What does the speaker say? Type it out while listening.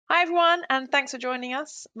Hi everyone, and thanks for joining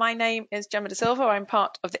us. My name is Gemma De Silva. I'm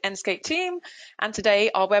part of the Enscape team, and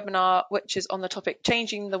today our webinar, which is on the topic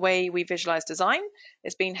Changing the Way We Visualize Design,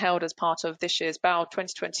 is being held as part of this year's BAU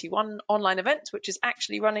 2021 online event, which is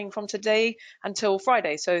actually running from today until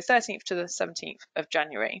Friday, so 13th to the 17th of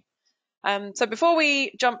January. So before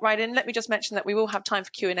we jump right in, let me just mention that we will have time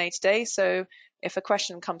for Q&A today. So if a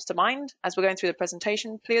question comes to mind as we're going through the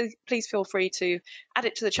presentation, please feel free to add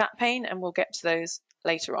it to the chat pane and we'll get to those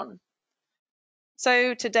later on.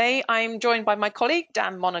 So today I'm joined by my colleague,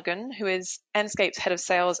 Dan Monaghan, who is Enscape's Head of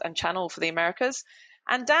Sales and Channel for the Americas.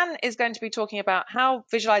 And Dan is going to be talking about how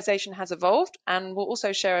visualization has evolved, and we'll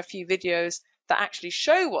also share a few videos that actually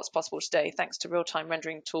show what's possible today thanks to real-time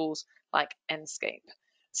rendering tools like Enscape.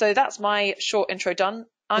 So that's my short intro done.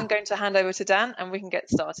 I'm going to hand over to Dan and we can get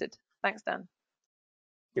started. Thanks, Dan.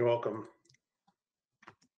 You're welcome.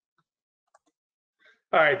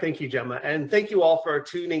 All right, thank you, Gemma, and thank you all for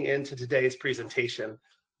tuning in to today's presentation.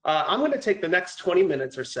 I'm going to take the next 20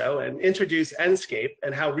 minutes or so and introduce Enscape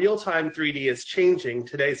and how real-time 3D is changing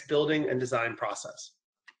today's building and design process.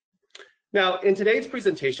 Now, in today's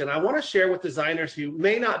presentation, I want to share with designers who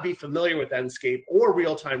may not be familiar with Enscape or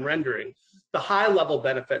real-time rendering the high-level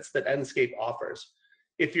benefits that Enscape offers.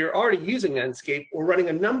 If you're already using Enscape, we're running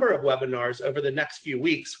a number of webinars over the next few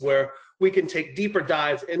weeks where we can take deeper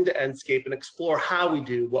dives into Enscape and explore how we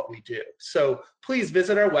do what we do. So please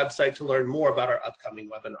visit our website to learn more about our upcoming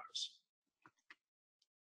webinars.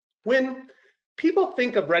 When people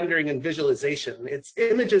think of rendering and visualization, it's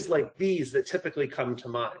images like these that typically come to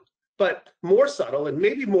mind. But more subtle and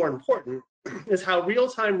maybe more important is how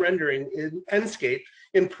real-time rendering in Enscape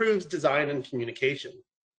improves design and communication.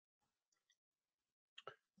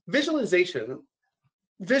 Visual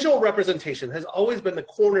representation has always been the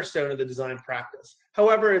cornerstone of the design practice.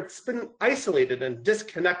 However, it's been isolated and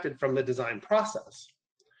disconnected from the design process.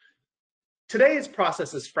 Today's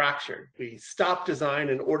process is fractured. We stop design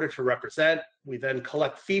in order to represent, we then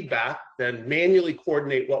collect feedback, then manually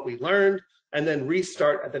coordinate what we learned, and then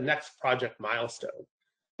restart at the next project milestone.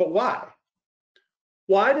 But why?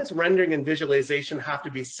 Why does rendering and visualization have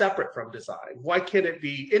to be separate from design? Why can't it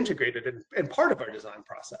be integrated and part of our design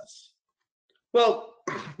process? Well,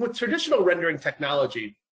 with traditional rendering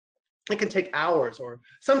technology, it can take hours or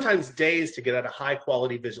sometimes days to get at a high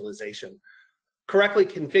quality visualization. Correctly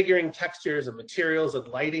configuring textures and materials and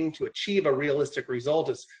lighting to achieve a realistic result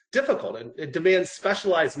is difficult and it demands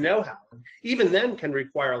specialized know-how. Even then can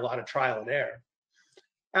require a lot of trial and error.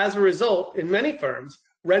 As a result, in many firms,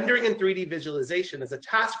 rendering and 3D visualization is a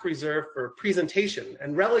task reserved for presentation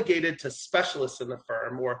and relegated to specialists in the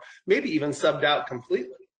firm, or maybe even subbed out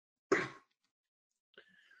completely.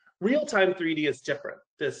 Real-time 3D is different.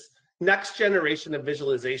 This next generation of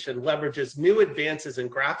visualization leverages new advances in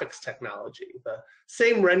graphics technology, the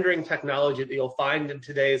same rendering technology that you'll find in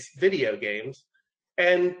today's video games.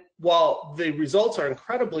 And while the results are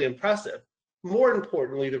incredibly impressive, more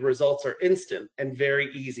importantly, the results are instant and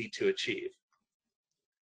very easy to achieve.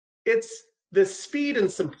 It's the speed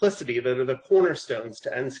and simplicity that are the cornerstones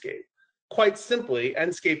to Enscape. Quite simply,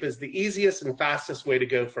 Enscape is the easiest and fastest way to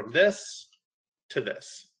go from this to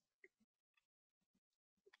this.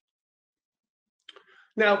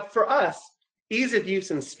 Now, for us, ease of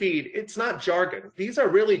use and speed, it's not jargon. These are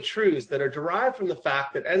really truths that are derived from the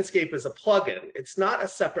fact that Enscape is a plugin. It's not a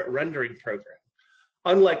separate rendering program.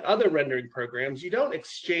 Unlike other rendering programs, you don't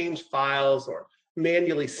exchange files or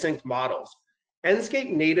manually sync models.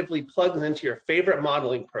 Enscape natively plugs into your favorite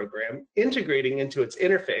modeling program, integrating into its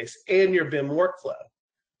interface and your BIM workflow.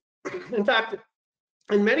 In fact,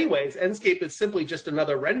 in many ways, Enscape is simply just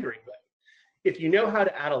another rendering mode. If you know how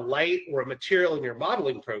to add a light or a material in your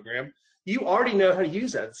modeling program, you already know how to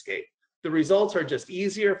use Enscape. The results are just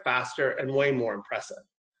easier, faster, and way more impressive.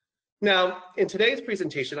 Now, in today's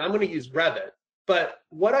presentation, I'm going to use Revit, but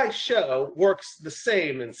what I show works the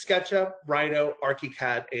same in SketchUp, Rhino,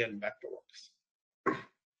 Archicad, and Vectorworks.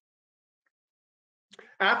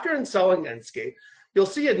 After installing Enscape, you'll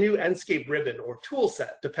see a new Enscape ribbon or tool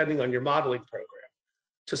set, depending on your modeling program.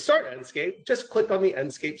 To start Enscape, just click on the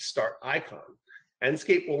Enscape Start icon.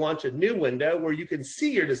 Enscape will launch a new window where you can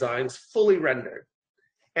see your designs fully rendered.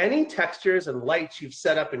 Any textures and lights you've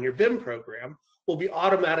set up in your BIM program will be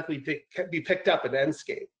automatically picked up in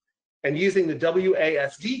Enscape. And using the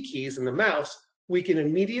WASD keys and the mouse, we can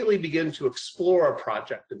immediately begin to explore a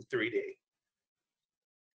project in 3D.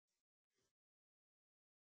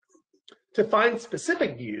 To find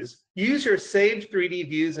specific views, use your saved 3D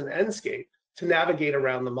views in Enscape to navigate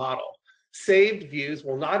around the model. Saved views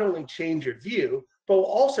will not only change your view, but will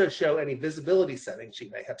also show any visibility settings you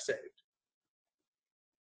may have saved.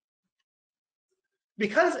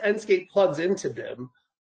 Because Enscape plugs into BIM,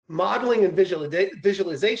 modeling and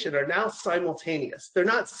visualization are now simultaneous. They're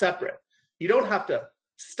not separate. You don't have to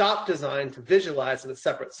stop design to visualize in a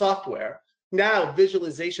separate software. Now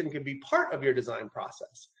visualization can be part of your design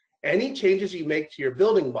process. Any changes you make to your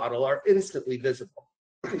building model are instantly visible.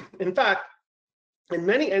 In fact, in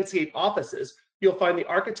many Enscape offices, you'll find the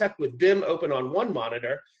architect with BIM open on one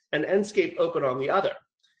monitor and Enscape open on the other.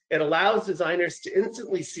 It allows designers to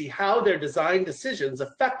instantly see how their design decisions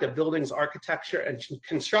affect a building's architecture and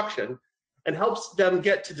construction, and helps them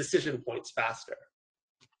get to decision points faster.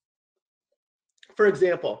 For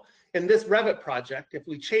example, in this Revit project, if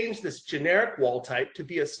we change this generic wall type to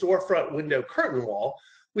be a storefront window curtain wall,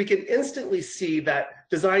 we can instantly see that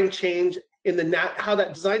design change in how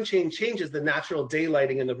that design change changes the natural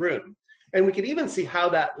daylighting in the room. And we can even see how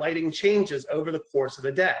that lighting changes over the course of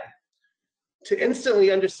the day. To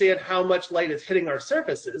instantly understand how much light is hitting our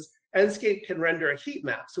surfaces, Enscape can render a heat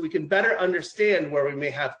map so we can better understand where we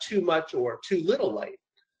may have too much or too little light.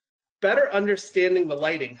 Better understanding the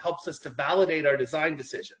lighting helps us to validate our design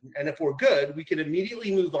decision, and if we're good, we can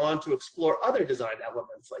immediately move on to explore other design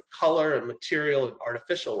elements like color and material and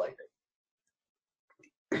artificial lighting.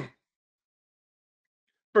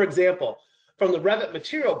 For example, from the Revit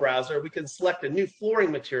material browser, we can select a new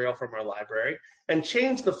flooring material from our library and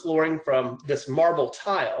change the flooring from this marble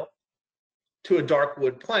tile to a dark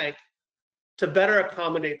wood plank to better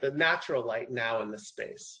accommodate the natural light now in this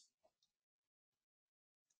space.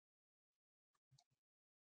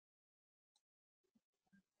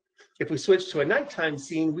 If we switch to a nighttime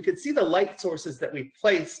scene, we could see the light sources that we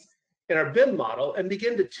placed in our BIM model and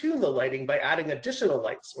begin to tune the lighting by adding additional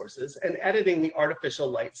light sources and editing the artificial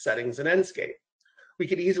light settings in Enscape. We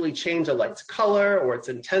could easily change a light's color or its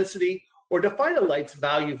intensity, or define a light's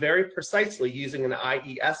value very precisely using an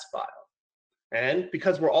IES file. And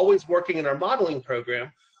because we're always working in our modeling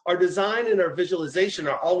program, our design and our visualization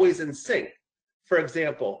are always in sync. For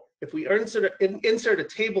example, if we insert a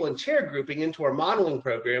table and chair grouping into our modeling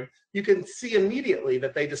program, you can see immediately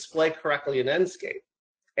that they display correctly in Enscape.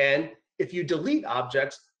 And if you delete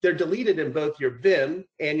objects, they're deleted in both your BIM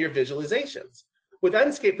and your visualizations. With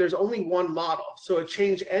Enscape, there's only one model, so a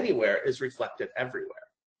change anywhere is reflected everywhere.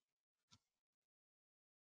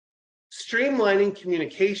 Streamlining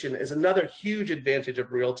communication is another huge advantage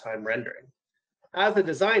of real-time rendering. As a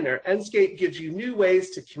designer, Enscape gives you new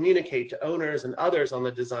ways to communicate to owners and others on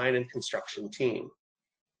the design and construction team.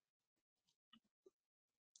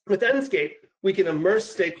 With Enscape, we can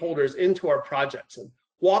immerse stakeholders into our projects and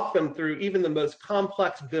walk them through even the most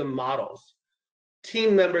complex BIM models.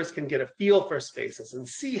 Team members can get a feel for spaces and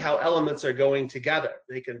see how elements are going together.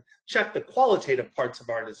 They can check the qualitative parts of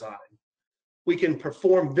our design. We can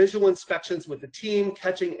perform visual inspections with the team,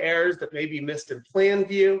 catching errors that may be missed in plan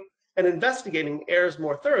view, and investigating errors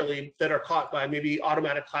more thoroughly that are caught by maybe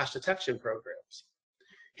automatic clash detection programs.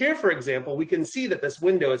 Here, for example, we can see that this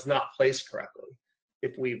window is not placed correctly.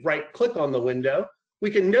 If we right-click on the window,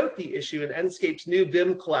 we can note the issue in Enscape's new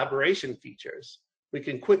BIM collaboration features. We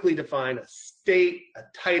can quickly define a state, a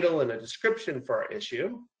title, and a description for our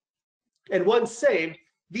issue. And once saved,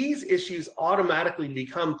 these issues automatically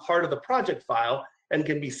become part of the project file and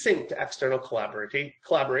can be synced to external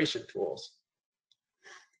collaboration tools.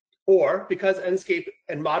 Or, because Enscape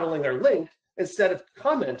and modeling are linked, instead of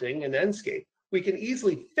commenting in Enscape, we can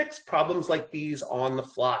easily fix problems like these on the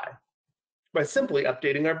fly by simply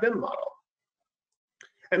updating our BIM model.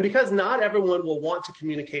 And because not everyone will want to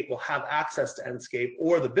communicate will have access to Enscape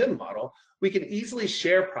or the BIM model, we can easily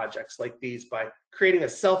share projects like these by creating a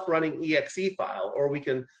self-running exe file, or we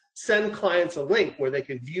can send clients a link where they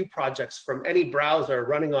can view projects from any browser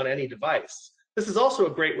running on any device. This is also a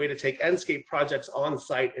great way to take Enscape projects on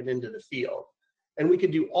site and into the field. And we can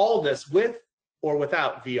do all this with or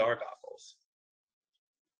without VR goggles.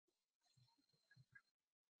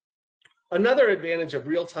 Another advantage of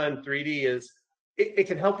real-time 3D is it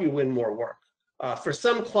can help you win more work. For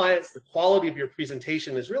some clients, the quality of your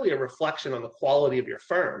presentation is really a reflection on the quality of your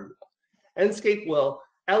firm. Enscape will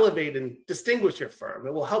elevate and distinguish your firm.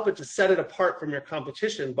 It will help it to set it apart from your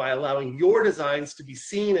competition by allowing your designs to be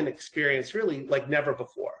seen and experienced really like never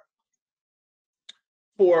before.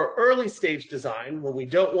 For early stage design, when we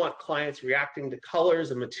don't want clients reacting to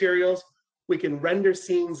colors and materials, we can render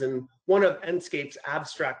scenes in one of Enscape's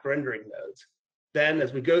abstract rendering nodes. Then,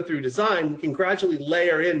 as we go through design, we can gradually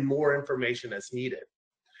layer in more information as needed.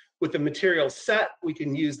 With the materials set, we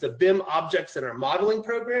can use the BIM objects in our modeling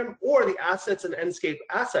program or the assets in Enscape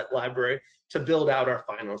asset library to build out our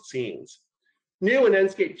final scenes. New in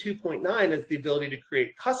Enscape 2.9 is the ability to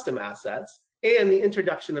create custom assets and the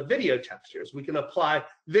introduction of video textures. We can apply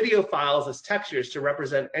video files as textures to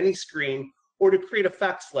represent any screen or to create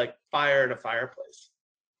effects like fire in a fireplace.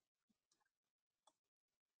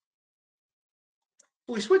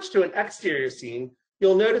 If we switch to an exterior scene,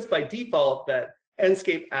 you'll notice by default that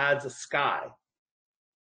Enscape adds a sky.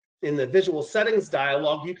 In the visual settings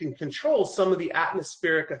dialog, you can control some of the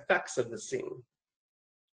atmospheric effects of the scene.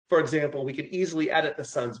 For example, we could easily edit the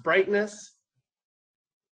sun's brightness.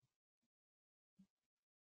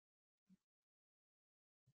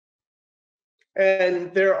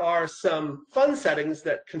 And there are some fun settings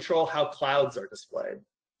that control how clouds are displayed.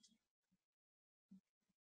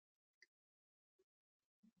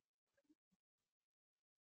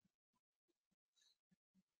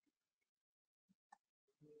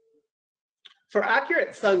 For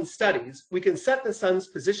accurate sun studies, we can set the sun's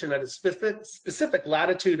position at a specific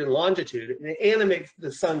latitude and longitude and animate the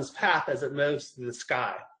sun's path as it moves through the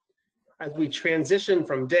sky. As we transition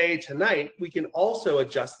from day to night, we can also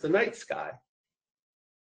adjust the night sky.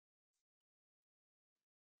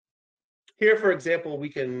 Here, for example, we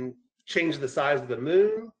can change the size of the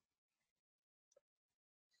moon.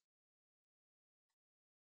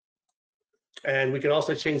 And we can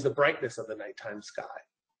also change the brightness of the nighttime sky.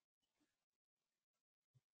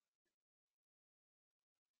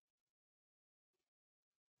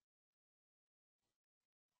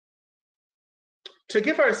 To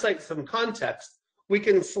give our site some context, we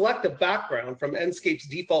can select a background from Enscape's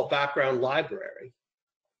default background library.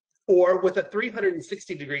 Or with a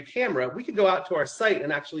 360-degree camera, we could go out to our site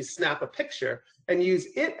and actually snap a picture and use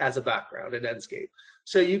it as a background in Enscape.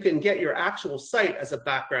 So you can get your actual site as a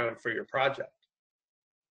background for your project.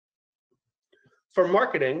 For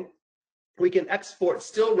marketing, we can export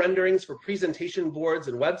still renderings for presentation boards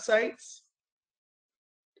and websites.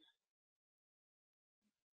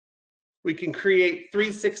 We can create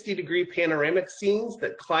 360-degree panoramic scenes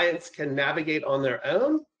that clients can navigate on their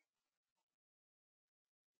own.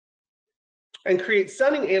 And create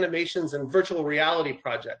stunning animations and virtual reality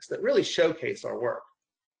projects that really showcase our work.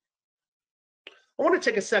 I want to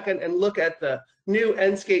take a second and look at the new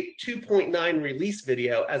Enscape 2.9 release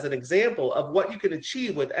video as an example of what you can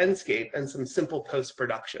achieve with Enscape and some simple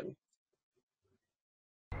post-production.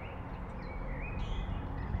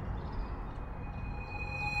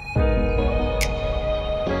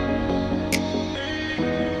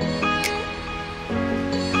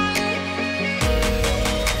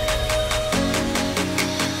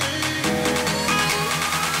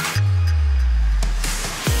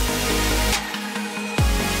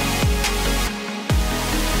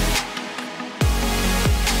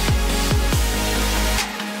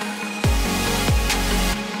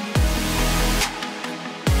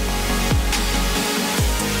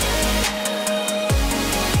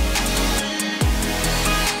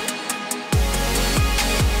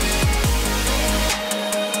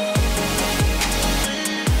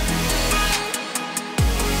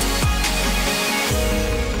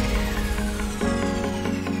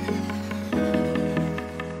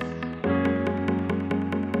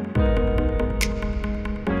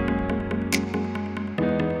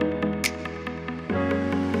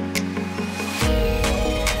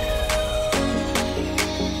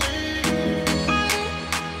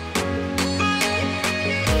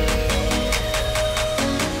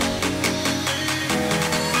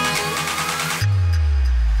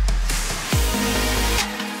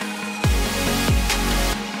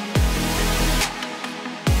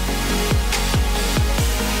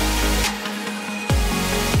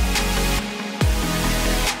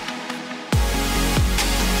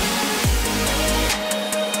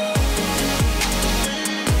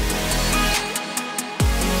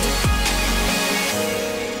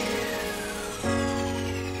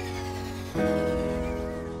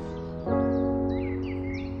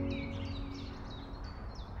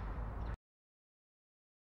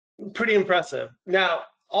 Pretty impressive. Now,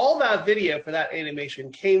 all that video for that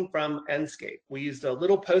animation came from Enscape. We used a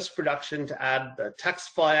little post-production to add the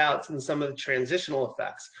text flyouts and some of the transitional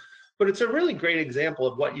effects, but it's a really great example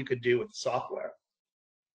of what you could do with the software.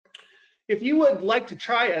 If you would like to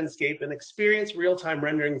try Enscape and experience real-time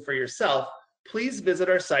rendering for yourself, please visit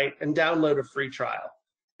our site and download a free trial.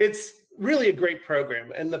 It's really a great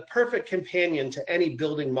program and the perfect companion to any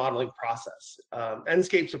building modeling process.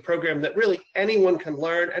 Enscape's a program that really anyone can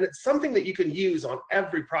learn, and it's something that you can use on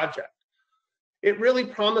every project. It really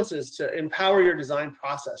promises to empower your design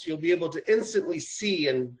process. You'll be able to instantly see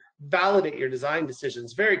and validate your design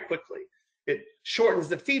decisions very quickly. It shortens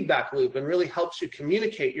the feedback loop and really helps you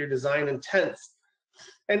communicate your design intents.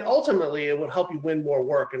 And ultimately, it will help you win more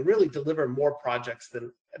work and really deliver more projects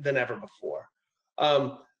than ever before.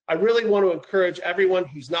 I really want to encourage everyone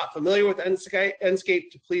who's not familiar with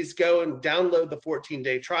Enscape to please go and download the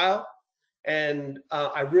 14-day trial. And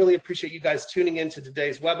I really appreciate you guys tuning into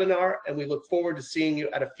today's webinar, and we look forward to seeing you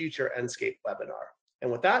at a future Enscape webinar.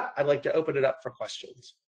 And with that, I'd like to open it up for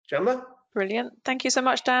questions. Gemma? Brilliant. Thank you so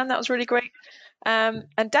much, Dan. That was really great. And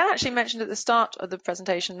Dan actually mentioned at the start of the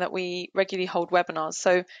presentation that we regularly hold webinars.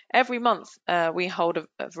 So every month we hold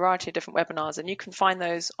a variety of different webinars, and you can find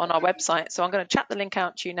those on our website. So I'm going to chat the link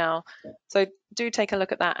out to you now. So do take a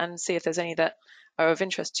look at that and see if there's any that are of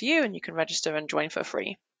interest to you, and you can register and join for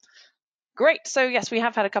free. Great. So yes, we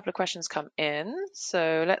have had a couple of questions come in.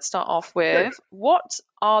 So let's start off with, what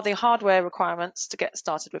are the hardware requirements to get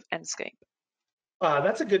started with Enscape?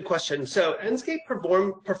 That's a good question. So Enscape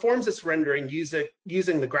performs its rendering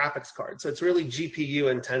using the graphics card. So it's really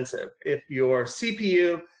GPU intensive. If your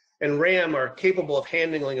CPU and RAM are capable of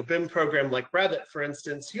handling a BIM program like Revit, for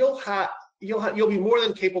instance, you'll be more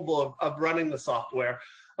than capable of running the software.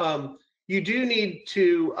 You do need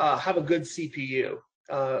to have a good GPU,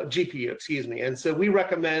 excuse me. And so we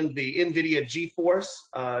recommend the NVIDIA GeForce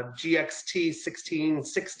GXT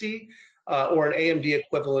 1660 or an AMD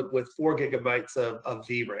equivalent with 4 GB of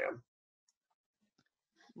VRAM.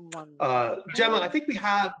 Gemma, I think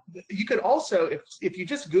you could also, if you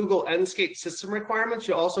just Google Enscape system requirements,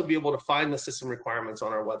 you'll also be able to find the system requirements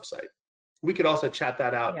on our website. We could also chat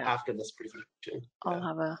that out after this presentation.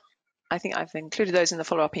 I think I've included those in the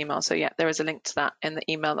follow-up email. So yeah, there is a link to that in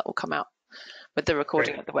the email that will come out with the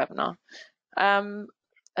recording of the webinar.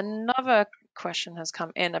 Another question has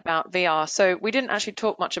come in about VR. So we didn't actually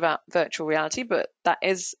talk much about virtual reality, but that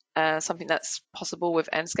is something that's possible with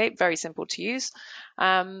Enscape, very simple to use.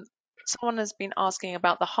 Someone has been asking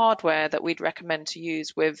about the hardware that we'd recommend to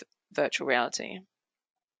use with virtual reality.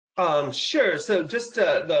 Sure. So just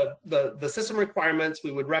the system requirements,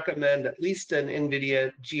 we would recommend at least an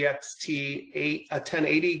NVIDIA GXT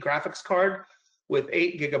 1080 graphics card with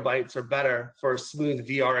 8 GB or better for a smooth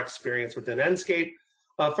VR experience within Enscape.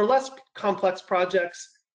 For less complex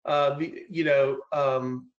projects, these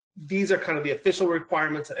are kind of the official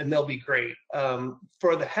requirements, and they'll be great.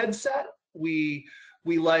 For the headset, we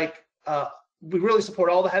really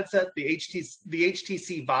support all the headsets, the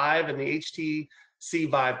HTC Vive and the HTC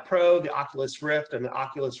Vive Pro, the Oculus Rift, and the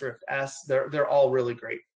Oculus Rift S. They're all really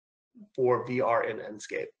great for VR in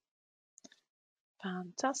Enscape.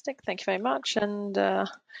 Fantastic, thank you very much. And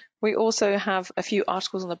we also have a few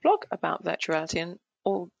articles on the blog about virtual reality and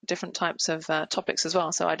all different types of topics as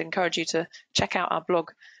well. So I'd encourage you to check out our blog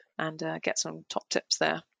and get some top tips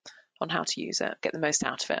there on how to use it, get the most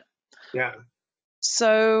out of it. Yeah.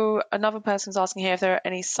 So another person's asking here if there are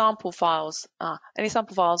any sample files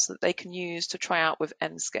that they can use to try out with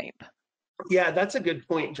Enscape. Yeah, that's a good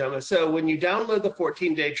point, Gemma. So when you download the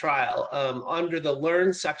 14-day trial, under the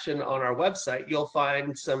Learn section on our website, you'll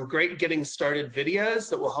find some great getting started videos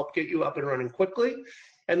that will help get you up and running quickly.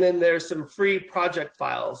 And then there's some free project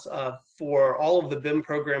files for all of the BIM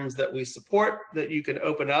programs that we support that you can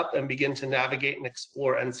open up and begin to navigate and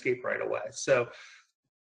explore Enscape right away. So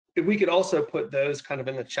if we could also put those kind of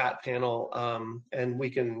in the chat panel,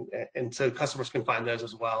 and so customers can find those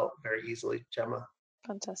as well very easily, Gemma.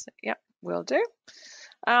 Fantastic. Yep, will do.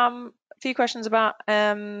 A few questions about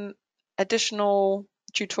additional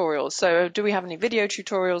tutorials. So do we have any video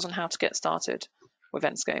tutorials on how to get started with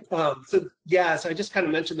Enscape? So I just kind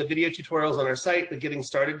of mentioned the video tutorials on our site. The getting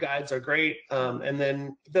started guides are great. And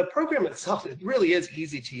then the program itself, it really is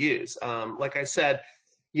easy to use. Like I said,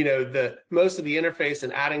 most of the interface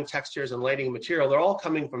and adding textures and lighting material, they're all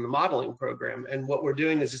coming from the modeling program. And what we're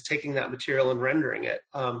doing is just taking that material and rendering it.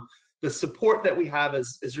 The support that we have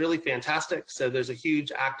is really fantastic. So there's a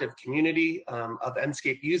huge active community of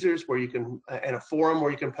Enscape users where you can, and a forum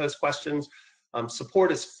where you can post questions.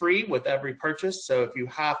 Support is free with every purchase. So if you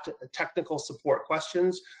have technical support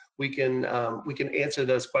questions, we can answer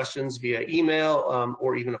those questions via email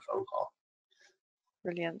or even a phone call.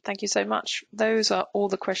 Brilliant. Thank you so much. Those are all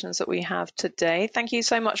the questions that we have today. Thank you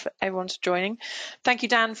so much for everyone for joining. Thank you,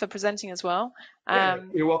 Dan, for presenting as well.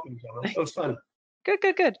 You're welcome, Gemma. It was fun.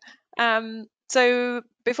 Good. So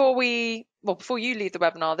before you leave the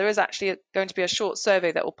webinar, there is actually going to be a short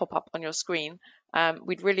survey that will pop up on your screen.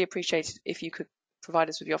 We'd really appreciate it if you could provide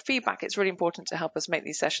us with your feedback. It's really important to help us make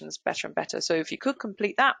these sessions better and better. So if you could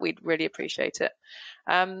complete that, we'd really appreciate it.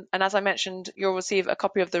 And as I mentioned, you'll receive a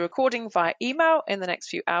copy of the recording via email in the next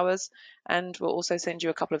few hours, and we'll also send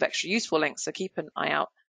you a couple of extra useful links, so keep an eye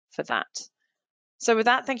out for that. So with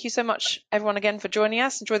that, thank you so much, everyone, again for joining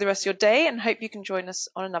us. Enjoy the rest of your day and hope you can join us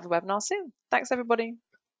on another webinar soon. Thanks, everybody.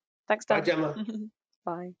 Thanks, Dan. Bye, Gemma.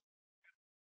 Bye.